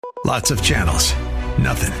Lots of channels,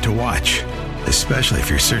 nothing to watch, especially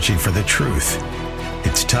if you're searching for the truth.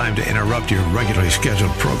 It's time to interrupt your regularly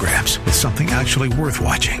scheduled programs with something actually worth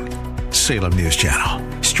watching. Salem News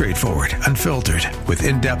Channel. Straightforward, unfiltered, with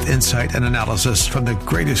in-depth insight and analysis from the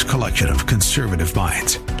greatest collection of conservative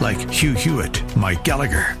minds like Hugh Hewitt, Mike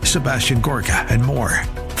Gallagher, Sebastian Gorka, and more.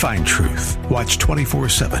 Find truth. Watch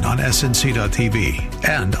 24/7 on snc.tv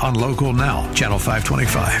and on Local Now, Channel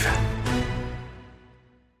 525.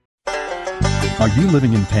 Are you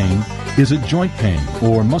living in pain? Is it joint pain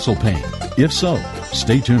or muscle pain? If so,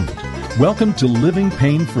 stay tuned. Welcome to Living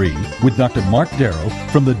Pain Free with Dr. Mark Darrow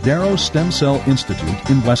from the Darrow Stem Cell Institute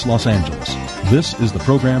in West Los Angeles. This is the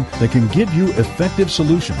program that can give you effective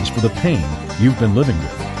solutions for the pain you've been living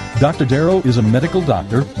with. Dr. Darrow is a medical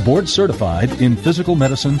doctor, board certified in physical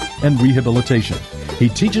medicine and rehabilitation. He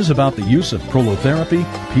teaches about the use of prolotherapy,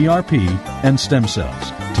 PRP, and stem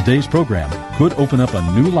cells. Today's program could open up a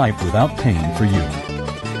new life without pain for you.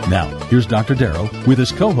 Now, here's Dr. Darrow with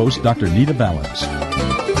his co-host, Dr. Nita Valens.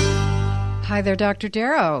 Hi there, Dr.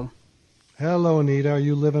 Darrow. Hello, Nita. Are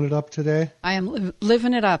you living it up today? I am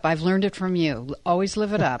living it up. I've learned it from you. Always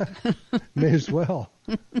live it up. May as well.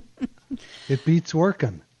 It beats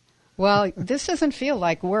working. Well, this doesn't feel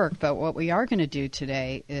like work, but what we are going to do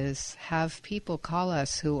today is have people call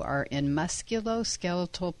us who are in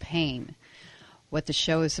musculoskeletal pain. What the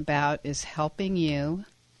show is about is helping you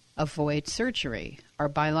avoid surgery. Our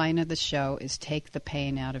byline of the show is take the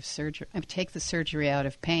surgery out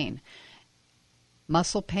of pain.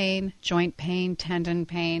 Muscle pain, joint pain, tendon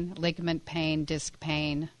pain, ligament pain, disc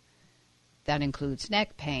pain. That includes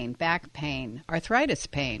neck pain, back pain, arthritis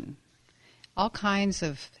pain, all kinds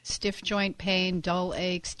of stiff joint pain, dull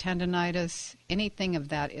aches, tendonitis, anything of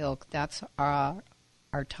that ilk. That's our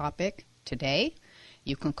topic today.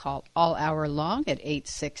 You can call all hour long at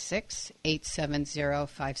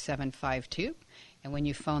 866-870-5752. And when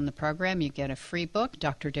you phone the program, you get a free book,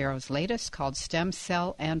 Dr. Darrow's latest, called Stem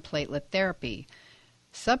Cell and Platelet Therapy.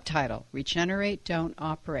 Subtitle, Regenerate, Don't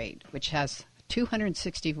Operate, which has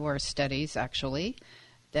 264 studies, actually,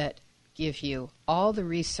 that give you all the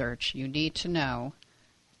research you need to know.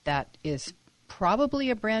 That is probably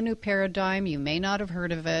a brand new paradigm. You may not have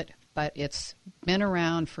heard of it, but it's been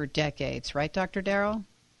around for decades. Right, Dr. Darrow?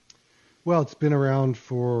 Well, it's been around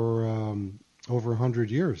for over 100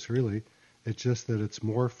 years, really. It's just that it's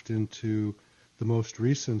morphed into the most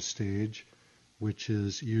recent stage, which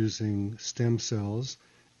is using stem cells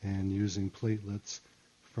and using platelets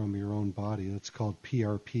from your own body. It's called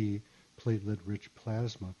PRP, platelet-rich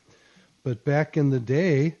plasma. But back in the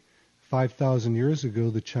day, 5,000 years ago,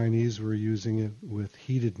 the Chinese were using it with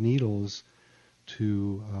heated needles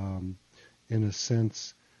to, in a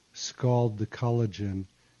sense, scald the collagen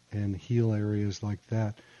and heal areas like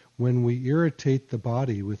that. When we irritate the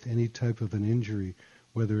body with any type of an injury,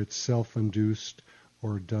 whether it's self-induced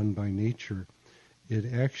or done by nature,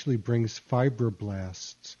 it actually brings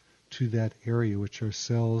fibroblasts to that area, which are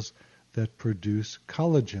cells that produce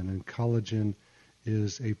collagen. And collagen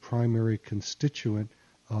is a primary constituent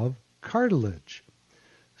of cartilage.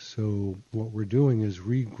 So what we're doing is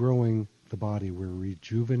regrowing the body. We're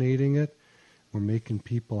rejuvenating it. We're making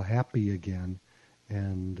people happy again.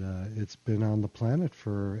 And it's been on the planet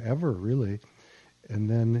forever, really. And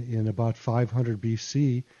then in about 500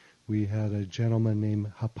 BC, we had a gentleman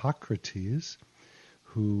named Hippocrates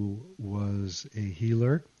who was a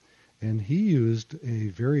healer, and he used a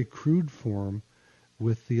very crude form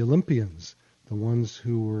with the Olympians. The ones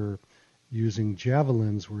who were using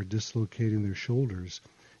javelins were dislocating their shoulders,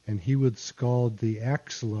 and he would scald the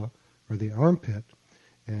axilla, or the armpit,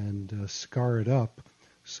 and scar it up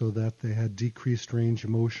so that they had decreased range of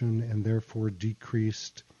motion and therefore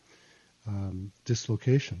decreased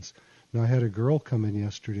dislocations. Now, I had a girl come in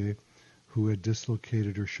yesterday who had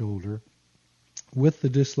dislocated her shoulder. With the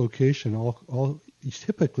dislocation, all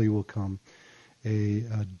typically will come a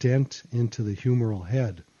dent into the humeral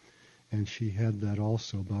head, and she had that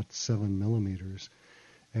also, about 7 millimeters.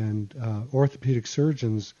 And orthopedic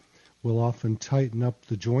surgeons will often tighten up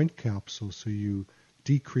the joint capsule so you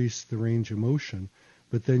decrease the range of motion,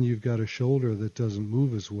 but then you've got a shoulder that doesn't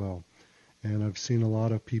move as well. And I've seen a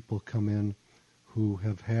lot of people come in who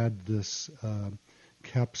have had this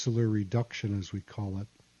capsular reduction, as we call it,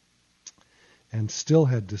 and still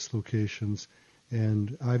had dislocations,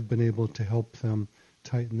 and I've been able to help them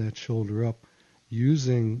tighten that shoulder up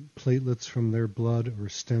using platelets from their blood or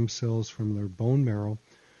stem cells from their bone marrow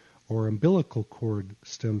or umbilical cord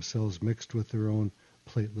stem cells mixed with their own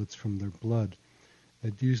platelets from their blood.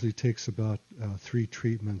 It usually takes about 3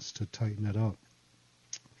 treatments to tighten it up.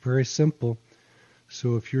 Very simple.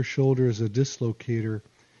 So if your shoulder is a dislocator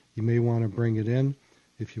You may want to bring it in.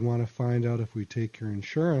 If you want to find out if we take your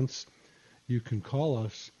insurance, you can call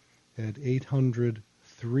us at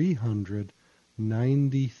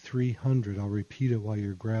 800-300-9300. I'll repeat it while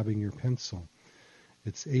you're grabbing your pencil.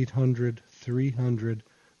 It's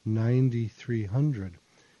 800-300-9300.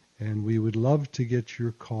 And we would love to get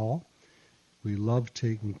your call. We love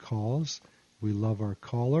taking calls. We love our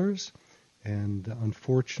callers. And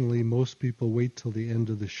unfortunately, most people wait till the end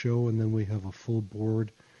of the show and then we have a full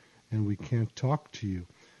board and we can't talk to you.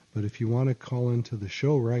 But if you want to call into the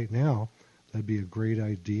show right now, that'd be a great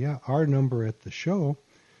idea. Our number at the show,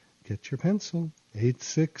 get your pencil,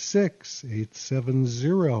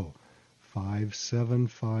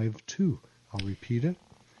 866-870-5752. I'll repeat it,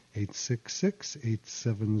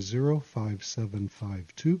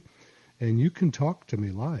 866-870-5752. And you can talk to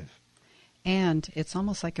me live. And it's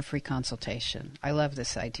almost like a free consultation. I love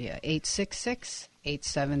this idea.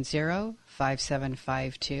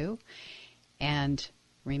 866-870-5752. And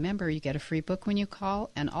remember, you get a free book when you call.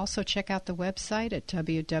 And also check out the website at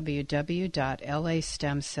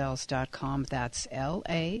www.lastemcells.com. That's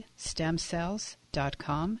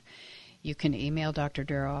lastemcells.com. You can email Dr.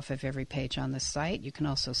 Darrow off of every page on the site. You can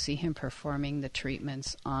also see him performing the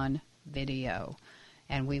treatments on video.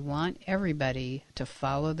 And we want everybody to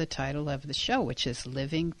follow the title of the show, which is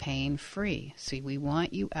Living Pain Free. See, we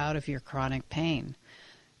want you out of your chronic pain.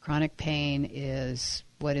 Chronic pain is,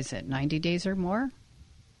 90 days or more?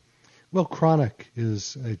 Well, chronic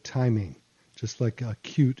is a timing, just like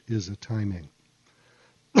acute is a timing.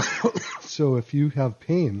 So if you have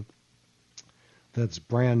pain that's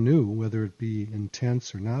brand new, whether it be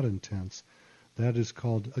intense or not intense, that is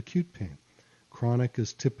called acute pain. Chronic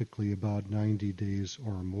is typically about 90 days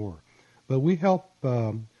or more. But we help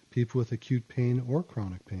people with acute pain or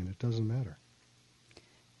chronic pain. It doesn't matter.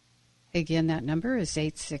 Again, that number is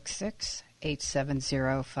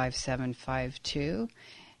 866-870-5752.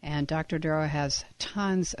 And Dr. Darrow has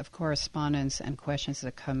tons of correspondence and questions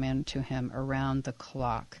that come in to him around the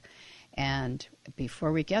clock. And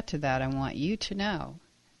before we get to that, I want you to know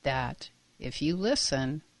that if you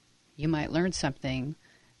listen, you might learn something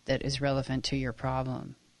that is relevant to your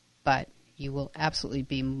problem. But you will absolutely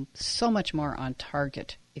be so much more on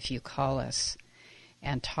target if you call us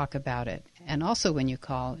and talk about it. And also when you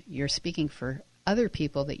call, you're speaking for other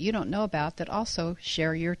people that you don't know about that also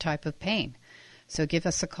share your type of pain. So give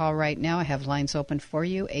us a call right now. I have lines open for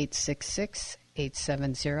you,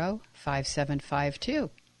 866-870-5752.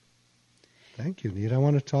 Thank you, Nita. I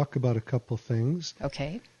want to talk about a couple things.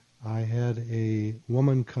 Okay. I had a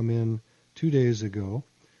woman come in 2 days ago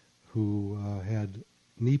who had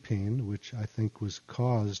knee pain, which I think was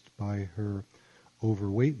caused by her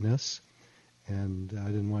overweightness. And I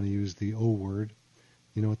didn't want to use the O word.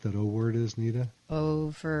 You know what that O word is, Nita?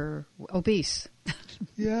 Obese.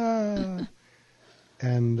 Yeah.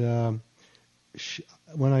 And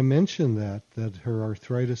when I mentioned that her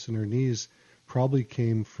arthritis in her knees probably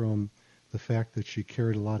came from the fact that she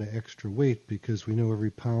carried a lot of extra weight, because we know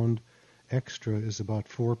every pound extra is about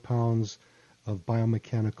 4 pounds of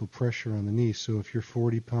biomechanical pressure on the knee. So if you're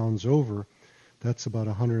 40 pounds over, that's about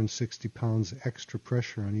 160 pounds extra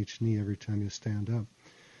pressure on each knee every time you stand up.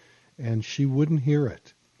 And she wouldn't hear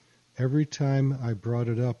it. Every time I brought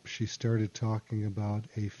it up, she started talking about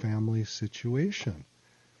a family situation.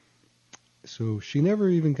 So she never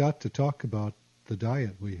even got to talk about the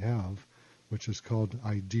diet we have, which is called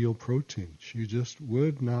Ideal Protein. She just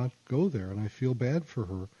would not go there, and I feel bad for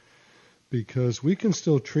her, because we can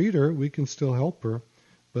still treat her, we can still help her,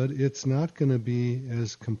 but it's not going to be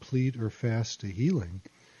as complete or fast a healing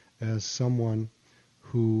as someone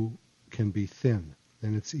who can be thin.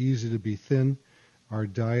 And it's easy to be thin. Our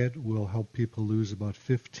diet will help people lose about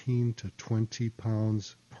 15 to 20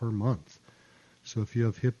 pounds per month. So if you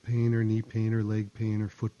have hip pain or knee pain or leg pain or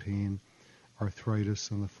foot pain,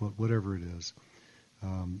 arthritis on the foot, whatever it is,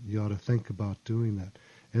 you ought to think about doing that.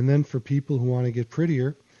 And then for people who want to get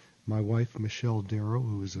prettier, my wife, Michelle Darrow,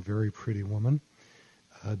 who is a very pretty woman,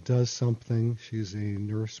 does something. She's a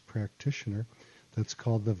nurse practitioner that's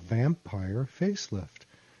called the vampire facelift.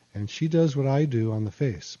 And she does what I do on the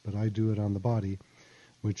face, but I do it on the body,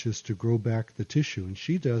 which is to grow back the tissue. And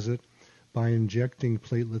she does it by injecting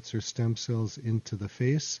platelets or stem cells into the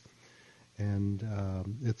face. And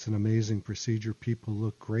it's an amazing procedure. People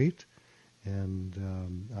look great.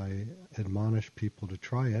 And I admonish people to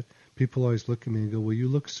try it. People always look at me and go, well, you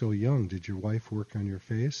look so young. Did your wife work on your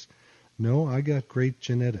face? No, I got great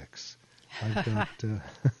genetics. I've got.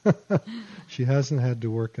 She hasn't had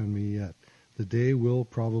to work on me yet. The day will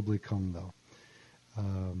probably come, though.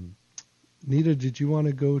 Nita, did you want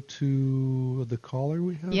to go to the caller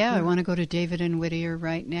we have? Yeah, here? I want to go to David in Whittier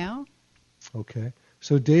right now. Okay.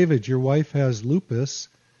 So, David, your wife has lupus.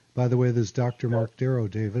 By the way, this is Dr. Mark Darrow,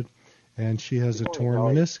 David, and she has a torn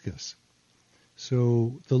meniscus.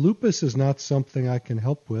 So the lupus is not something I can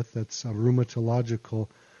help with. That's a rheumatological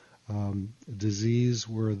disease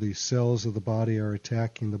where the cells of the body are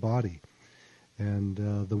attacking the body. And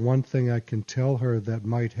the one thing I can tell her that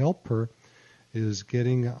might help her is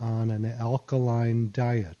getting on an alkaline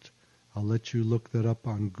diet. I'll let you look that up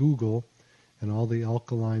on Google, and all the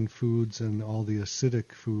alkaline foods and all the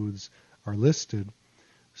acidic foods are listed.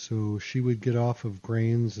 So she would get off of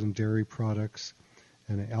grains and dairy products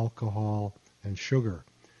and alcohol and sugar.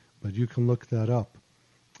 But you can look that up.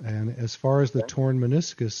 And as far as the torn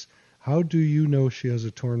meniscus, how do you know she has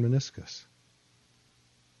a torn meniscus?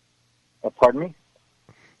 Pardon me?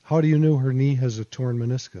 How do you know her knee has a torn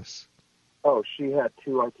meniscus? Oh, she had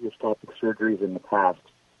 2 arthroscopic surgeries in the past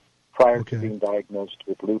prior to being diagnosed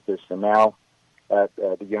with lupus. And now, at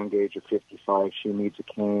the young age of 55, she needs a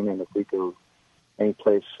cane. And if we go any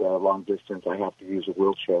place long distance, I have to use a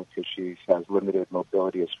wheelchair because she has limited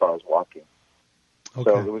mobility as far as walking. Okay.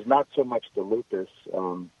 So it was not so much the lupus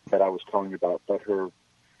that I was calling you about, but her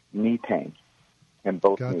knee pain in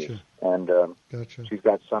both knees. And she's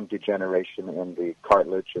got some degeneration in the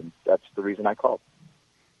cartilage, and that's the reason I called.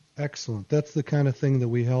 Excellent. That's the kind of thing that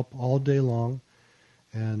we help all day long,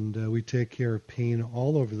 and we take care of pain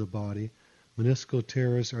all over the body. Meniscal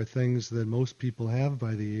tears are things that most people have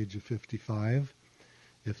by the age of 55,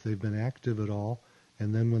 if they've been active at all.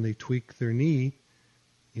 And then when they tweak their knee,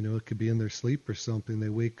 you know, it could be in their sleep or something, they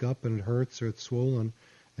wake up and it hurts or it's swollen,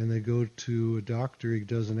 and they go to a doctor, he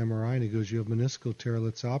does an MRI, and he goes, you have meniscal tear,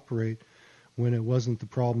 let's operate, when it wasn't the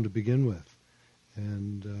problem to begin with.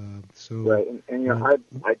 And so... Right, and you know,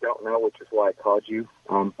 I don't know, which is why I called you,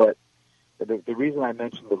 but the reason I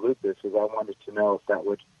mentioned the lupus is I wanted to know if that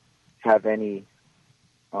would have any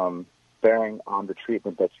bearing on the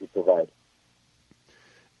treatment that you provide.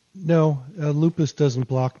 No, lupus doesn't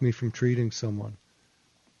block me from treating someone.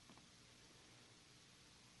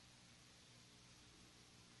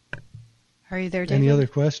 Are you there, David? Any other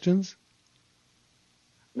questions?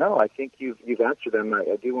 No, I think you've answered them.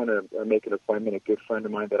 I do want to make an appointment. A good friend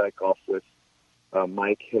of mine that I golf with,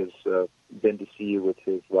 Mike, has been to see you with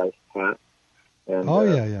his wife, Pat. And,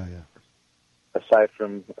 yeah. Aside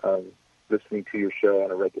from listening to your show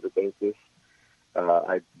on a regular basis,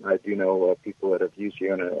 I do know people that have used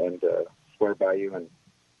you and swear by you, and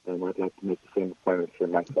I'd like to make the same appointment for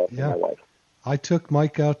myself and my wife. I took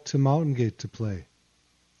Mike out to Mountain Gate to play.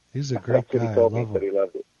 He's a great guy. He told I love me that he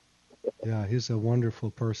loved it. Yeah, he's a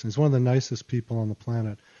wonderful person. He's one of the nicest people on the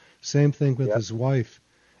planet. Same thing with his wife,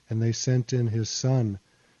 and they sent in his son,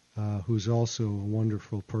 who's also a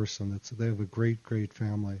wonderful person. They have a great, great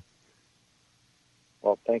family.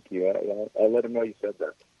 Well, thank you. I let him know you said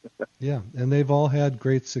that. Yeah, and they've all had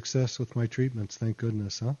great success with my treatments, thank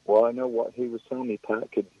goodness, huh? Well, I know what he was telling me.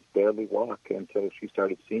 Pat could barely walk until she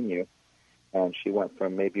started seeing you, and she went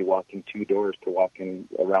from maybe walking 2 doors to walking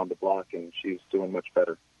around the block, and she's doing much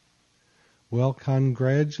better. Well,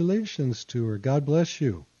 congratulations to her. God bless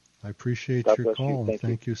you. I appreciate your call, and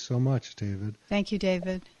thank you so much, David. Thank you,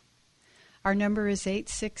 David. Our number is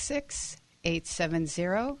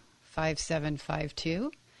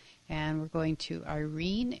 866-870-5752, and we're going to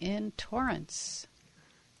Irene in Torrance.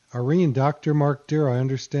 Irene, Dr. Mark Darrow, I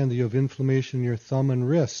understand that you have inflammation in your thumb and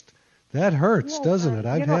wrist. That hurts, doesn't it?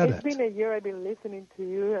 I've had it. It's been a year I've been listening to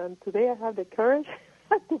you, and today I have the courage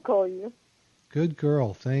to call you. Good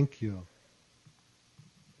girl. Thank you.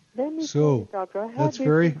 Let me tell you, doctor, I have this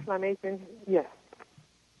inflammation. Yes.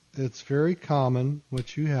 It's very common,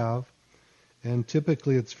 what you have, and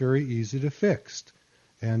typically it's very easy to fix.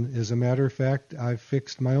 And as a matter of fact, I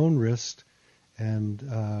fixed my own wrist,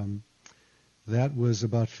 and that was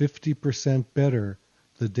about 50% better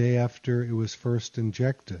the day after it was first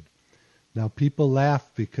injected. Now, people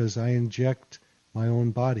laugh because I inject my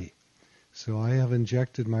own body. So I have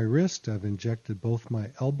injected my wrist, I've injected both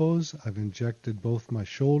my elbows, I've injected both my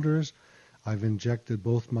shoulders, I've injected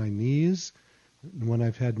both my knees. When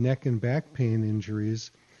I've had neck and back pain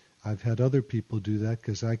injuries, I've had other people do that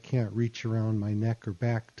because I can't reach around my neck or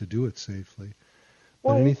back to do it safely.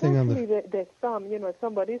 Well, anything it's actually on the thumb,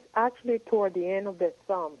 somebody's actually toward the end of the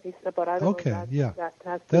thumb. But I don't know that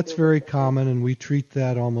has to That's very common, and we treat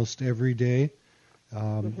that almost every day.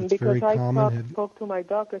 It's because very common. I spoke to my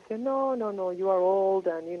doctor, said, no, you are old,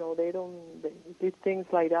 and these things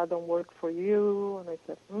like that don't work for you. And I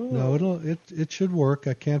said, No, it should work.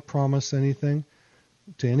 I can't promise anything,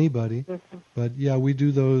 to anybody. Mm-hmm. But yeah, we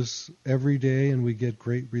do those every day and we get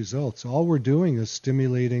great results. All we're doing is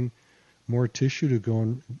stimulating more tissue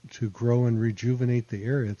to grow and rejuvenate the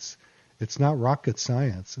area. It's not rocket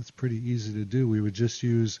science. It's pretty easy to do. We would just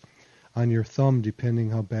use on your thumb,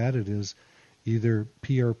 depending how bad it is, either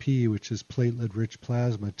PRP, which is platelet-rich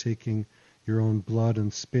plasma, taking your own blood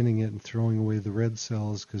and spinning it and throwing away the red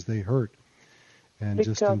cells because they hurt, and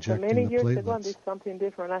because just injecting the platelets. Many years ago, I did something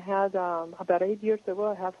different. I had about 8 years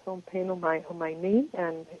ago, I have some pain on my knee,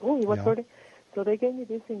 and it was hurting. So they gave me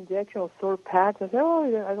this injection of sore pads. I said,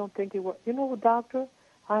 I don't think it works. You know, doctor,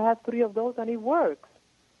 I had 3 of those, and it works.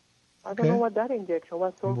 I don't know what that injection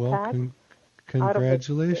was. Sore pads.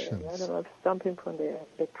 Congratulations. I don't know, something from the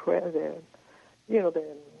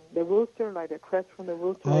rooster, like the crest from the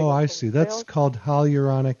rooster. Oh, I see. That's called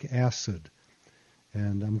hyaluronic acid.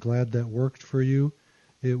 And I'm glad that worked for you.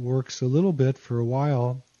 It works a little bit for a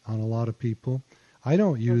while on a lot of people. I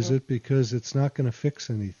don't use it because it's not going to fix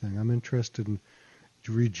anything. I'm interested in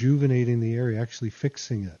rejuvenating the area, actually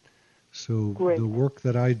fixing it. So the work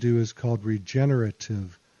that I do is called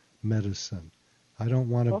regenerative medicine. I don't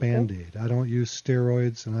want a Band-Aid. I don't use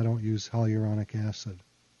steroids, and I don't use hyaluronic acid.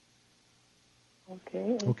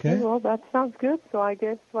 Okay. Well, that sounds good. So I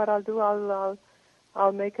guess what I'll do, I'll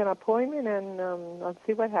make an appointment, and I'll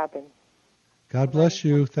see what happens. God bless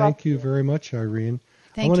you. Thank you very much, Irene.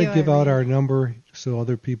 I want to give out our number so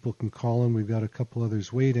other people can call in. We've got a couple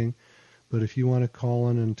others waiting. But if you want to call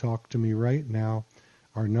in and talk to me right now,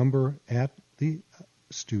 our number at the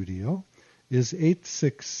studio is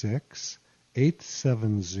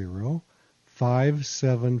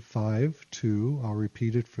 866-870-5752. I'll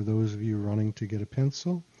repeat it for those of you running to get a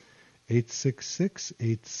pencil.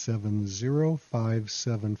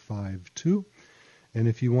 866-870-5752. And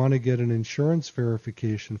if you want to get an insurance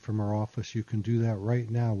verification from our office, you can do that right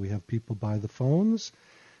now. We have people by the phones,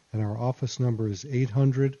 and our office number is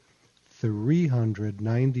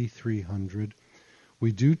 800-300-9300.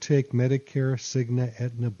 We do take Medicare, Cigna,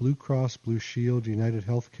 Aetna, Blue Cross, Blue Shield, United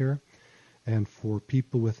Healthcare. And for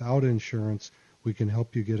people without insurance, we can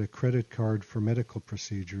help you get a credit card for medical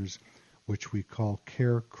procedures, which we call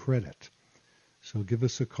Care Credit. So give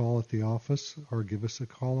us a call at the office or give us a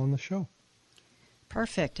call on the show.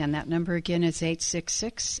 Perfect. And that number again is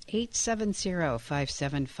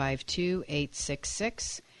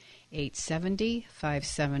 866-870-5752,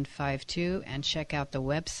 866-870-5752. And check out the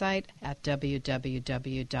website at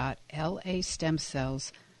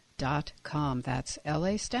www.lastemcells.com. That's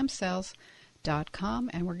lastemcells.com.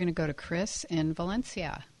 And we're going to go to Chris in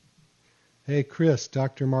Valencia. Hey, Chris,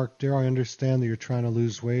 Dr. Mark Darrow, I understand that you're trying to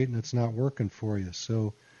lose weight and it's not working for you.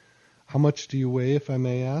 So how much do you weigh, if I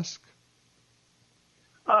may ask?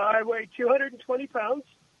 I weigh 220 pounds.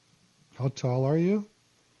 How tall are you?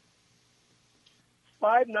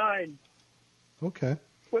 5'9". Okay.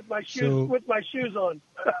 With my shoes on.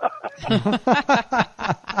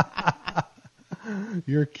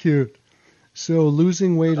 You're cute. So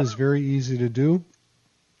losing weight is very easy to do,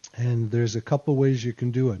 and there's a couple ways you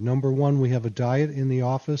can do it. Number one, we have a diet in the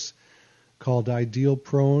office called Ideal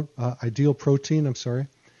Protein.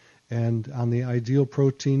 And on the Ideal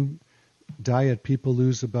Protein diet, people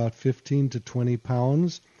lose about 15 to 20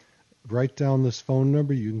 pounds. Write down this phone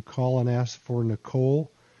number. You can call and ask for Nicole,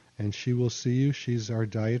 and she will see you. She's our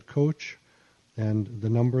diet coach. And the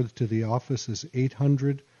number to the office is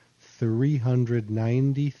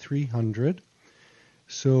 800-300-9300.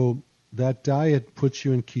 So that diet puts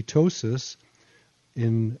you in ketosis,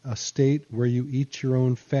 in a state where you eat your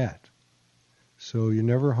own fat. So you're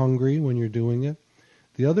never hungry when you're doing it.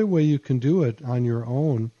 The other way you can do it on your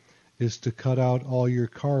own is to cut out all your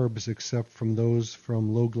carbs except from those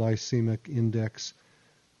from low glycemic index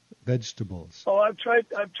vegetables. Oh, I've tried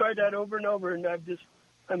that over and over, and I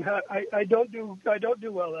don't do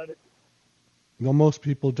well at it. No, most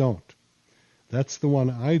people don't. That's the one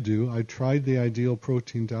I do. I tried the Ideal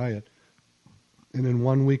Protein diet, and in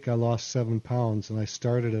 1 week I lost 7 pounds, and I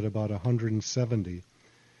started at about 170,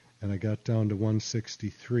 and I got down to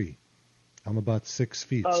 163. I'm about 6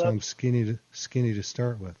 feet, so I'm skinny to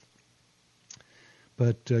start with.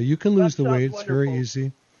 But you can lose the weight. It's very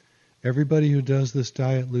easy. Everybody who does this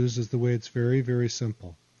diet loses the weight. It's very, very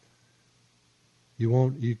simple.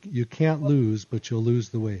 You can't lose, but you'll lose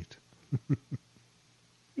the weight.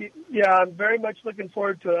 Yeah, I'm very much looking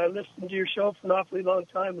forward to it. I listened to your show for an awfully long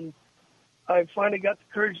time, and I finally got the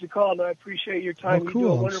courage to call, and I appreciate your time. Oh, cool. You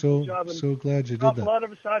do a wonderful job. I'm so glad you did that. A lot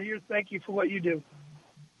of us out here, thank you for what you do.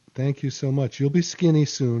 Thank you so much. You'll be skinny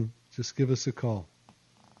soon. Just give us a call.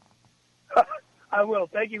 I will.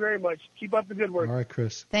 Thank you very much. Keep up the good work. All right,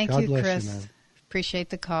 Chris. Thank God you, bless Chris. you, man. Appreciate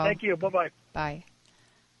the call. Thank you. Bye-bye. Bye.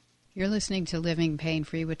 You're listening to Living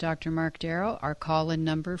Pain-Free with Dr. Mark Darrow. Our call-in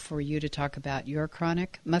number for you to talk about your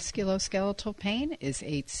chronic musculoskeletal pain is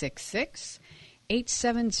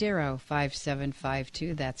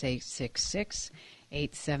 866-870-5752. That's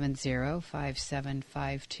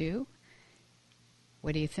 866-870-5752.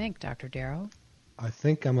 What do you think, Dr. Darrow? I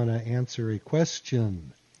think I'm going to answer a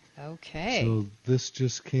question. Okay. So this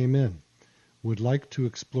just came in. Would like to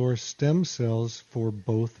explore stem cells for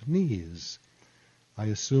both knees. I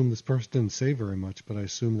assume this person didn't say very much, but I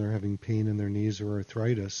assume they're having pain in their knees or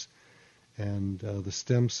arthritis, and the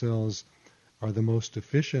stem cells are the most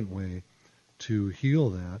efficient way to heal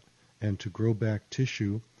that and to grow back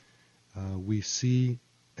tissue. We see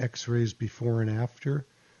x-rays before and after,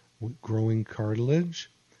 growing cartilage,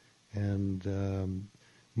 and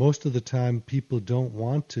most of the time people don't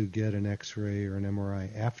want to get an x-ray or an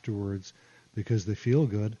MRI afterwards because they feel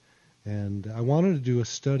good. And I wanted to do a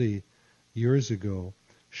study years ago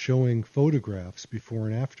showing photographs before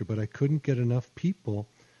and after, but I couldn't get enough people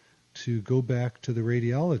to go back to the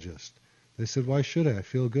radiologist. They said, why should I? I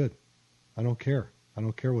feel good. I don't care. I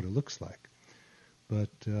don't care what it looks like. But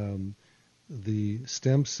the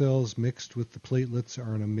stem cells mixed with the platelets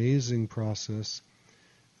are an amazing process.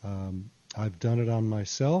 I've done it on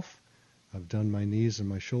myself. I've done my knees and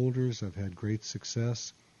my shoulders. I've had great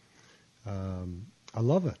success. I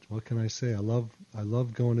love it. What can I say? I love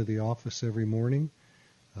going to the office every morning.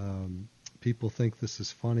 People think this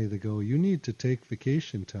is funny. They go, you need to take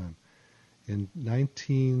vacation time. In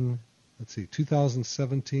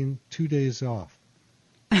 2017, 2 days off.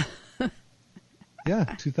 Yeah,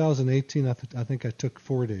 2018, I think I took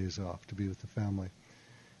 4 days off to be with the family.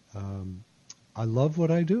 I love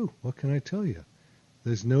what I do. What can I tell you?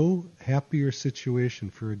 There's no happier situation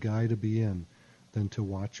for a guy to be in than to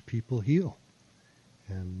watch people heal.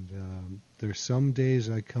 And there's some days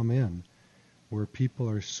I come in where people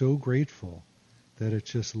are so grateful that it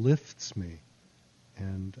just lifts me.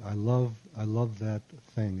 And I love that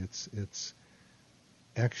thing. It's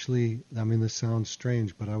actually, I mean, this sounds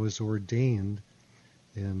strange, but I was ordained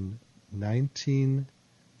in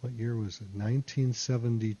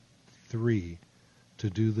 1973 to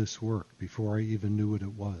do this work before I even knew what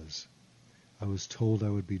it was. I was told I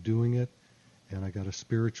would be doing it, and I got a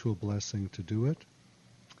spiritual blessing to do it.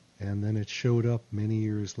 And then it showed up many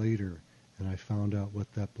years later, and I found out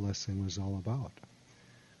what that blessing was all about.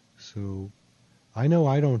 So I know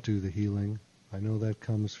I don't do the healing. I know that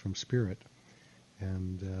comes from Spirit.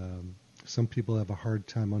 And some people have a hard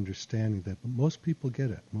time understanding that, but most people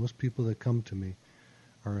get it. Most people that come to me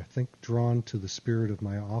are, I think, drawn to the spirit of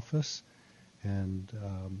my office, and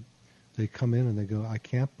they come in and they go, I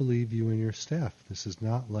can't believe you and your staff. This is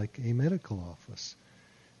not like a medical office.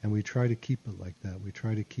 And we try to keep it like that. We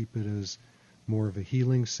try to keep it as more of a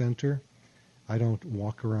healing center. I don't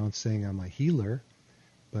walk around saying I'm a healer,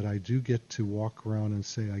 but I do get to walk around and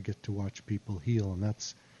say I get to watch people heal, and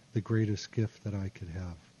that's the greatest gift that I could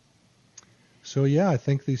have. So yeah, I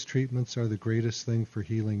think these treatments are the greatest thing for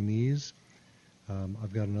healing knees.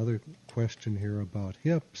 I've got another question here about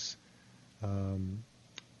hips.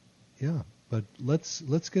 Yeah, but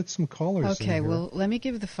let's get some callers. Okay, well, let me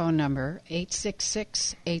give the phone number,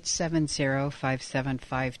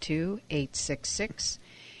 866-870-5752,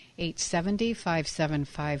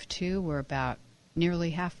 866-870-5752. We're about nearly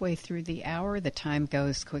halfway through the hour. The time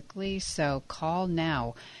goes quickly, so call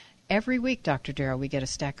now. Every week, Dr. Darrow, we get a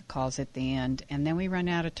stack of calls at the end, and then we run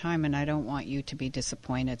out of time, and I don't want you to be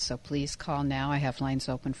disappointed, so please call now. I have lines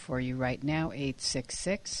open for you right now,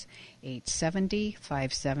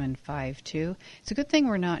 866-870-5752. It's a good thing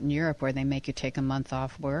we're not in Europe where they make you take a month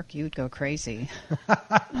off work. You'd go crazy.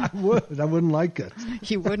 I wouldn't like it.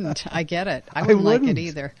 You wouldn't. I get it. I wouldn't like it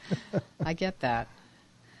either. I get that.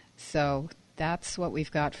 So that's what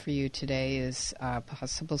we've got for you today is a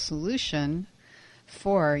possible solution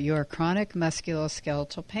for your chronic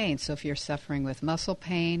musculoskeletal pain. So if you're suffering with muscle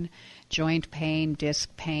pain, joint pain,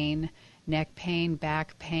 disc pain, neck pain,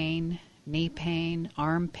 back pain, knee pain,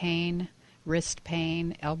 arm pain, wrist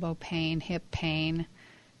pain, elbow pain, hip pain, I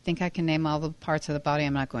think I can name all the parts of the body.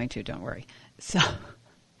 I'm not going to, don't worry. So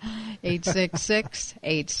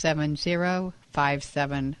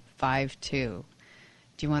 866-870-5752. Do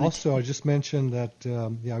you want also, I just mentioned that,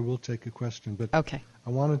 I will take a question, but okay. I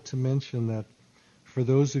wanted to mention that for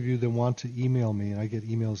those of you that want to email me, and I get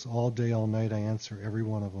emails all day, all night, I answer every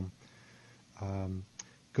one of them,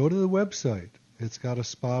 go to the website. It's got a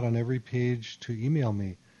spot on every page to email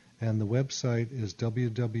me, and the website is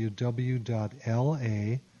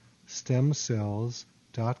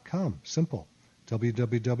www.lastemcells.com. Simple.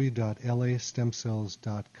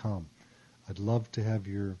 www.lastemcells.com. I'd love to have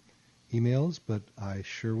your emails, but I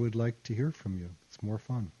sure would like to hear from you. It's more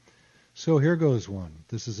fun. So here goes one.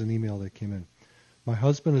 This is an email that came in. My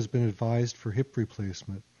husband has been advised for hip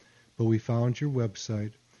replacement, but we found your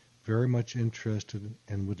website, very much interested,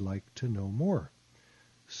 and would like to know more.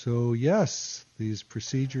 So yes, these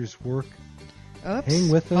procedures work. Oops, hang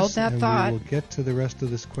with us, hold that and thought. we will get to the rest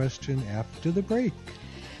of this question after the break.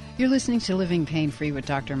 You're listening to Living Pain-Free with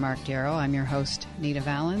Dr. Mark Darrow. I'm your host, Nita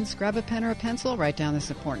Valens. Grab a pen or a pencil, write down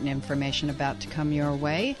this important information about to come your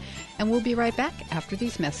way, and we'll be right back after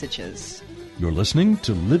these messages. You're listening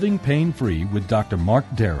to Living Pain-Free with Dr. Mark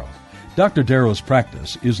Darrow. Dr. Darrow's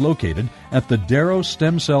practice is located at the Darrow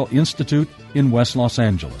Stem Cell Institute in West Los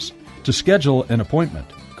Angeles. To schedule an appointment,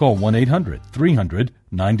 call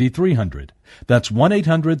 1-800-300-9300. That's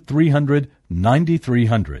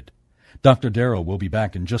 1-800-300-9300. Dr. Darrow will be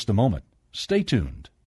back in just a moment. Stay tuned.